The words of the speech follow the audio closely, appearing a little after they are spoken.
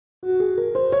Can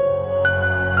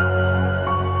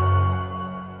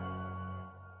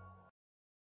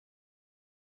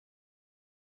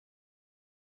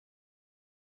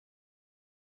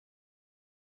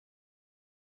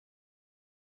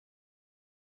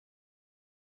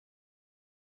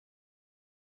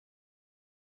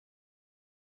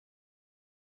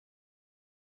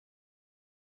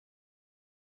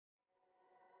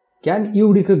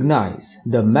you recognize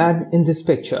the man in this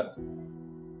picture?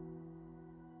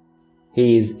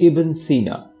 He is Ibn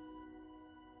Sina,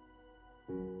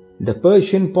 the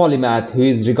Persian polymath who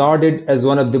is regarded as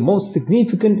one of the most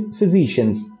significant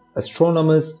physicians,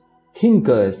 astronomers,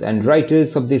 thinkers and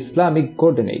writers of the Islamic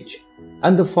Golden Age,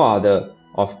 and the father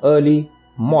of early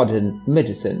modern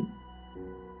medicine.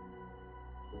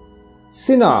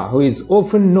 Sina, who is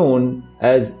often known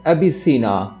as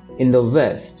Abyssina in the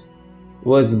West,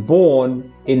 was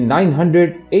born in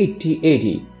 980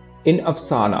 AD in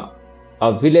Afsana,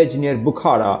 a village near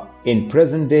Bukhara in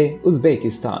present-day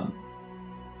Uzbekistan.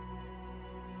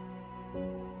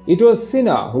 It was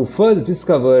Sina who first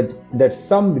discovered that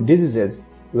some diseases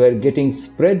were getting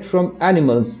spread from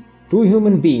animals to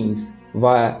human beings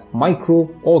via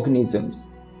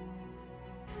microorganisms.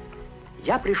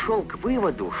 Я пришел к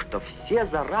выводу, что все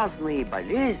заразные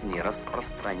болезни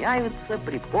распространяются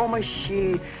при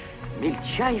помощи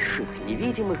мельчайших,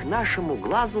 невидимых нашему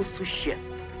глазу существ.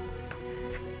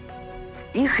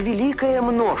 Их великое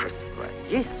множество.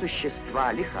 Есть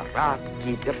существа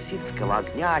лихорадки, персидского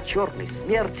огня, черной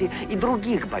смерти и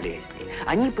других болезней.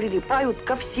 Они прилипают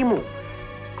ко всему.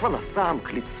 К волосам,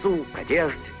 к лицу, к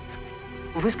одежде.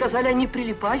 Вы сказали, они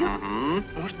прилипают?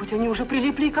 Может быть, они уже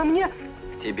прилипли и ко мне?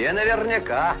 К тебе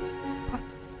наверняка.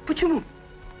 Почему?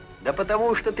 Да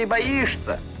потому что ты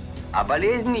боишься, а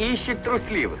болезнь ищет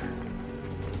трусливых.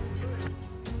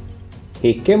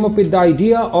 He came up with the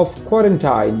idea of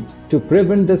quarantine to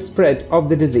prevent the spread of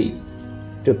the disease.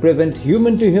 To prevent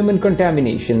human-to-human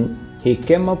contamination, he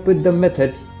came up with the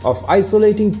method of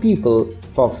isolating people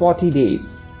for 40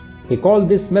 days. He called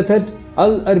this method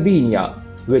Al-Arbinia,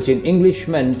 which in English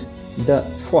meant the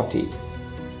 40.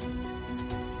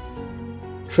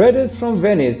 Traders from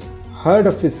Venice heard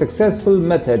of his successful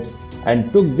method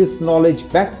and took this knowledge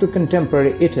back to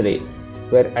contemporary Italy,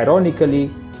 where ironically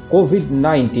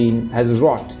COVID-19 has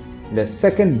wrought the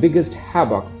second biggest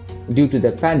havoc due to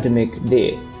the pandemic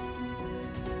there.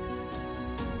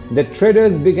 The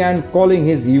traders began calling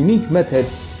his unique method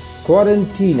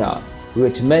Quarantina,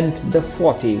 which meant the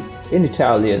 40 in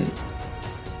Italian.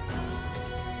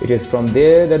 It is from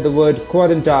there that the word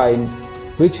quarantine,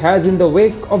 which has in the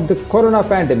wake of the corona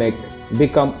pandemic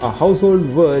become a household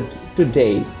word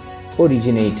today,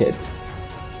 originated.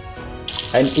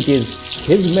 And it is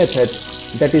his method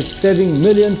that is saving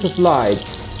millions of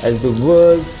lives as the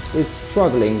world is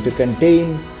struggling to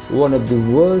contain one of the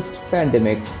worst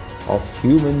pandemics of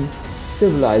human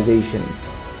civilization.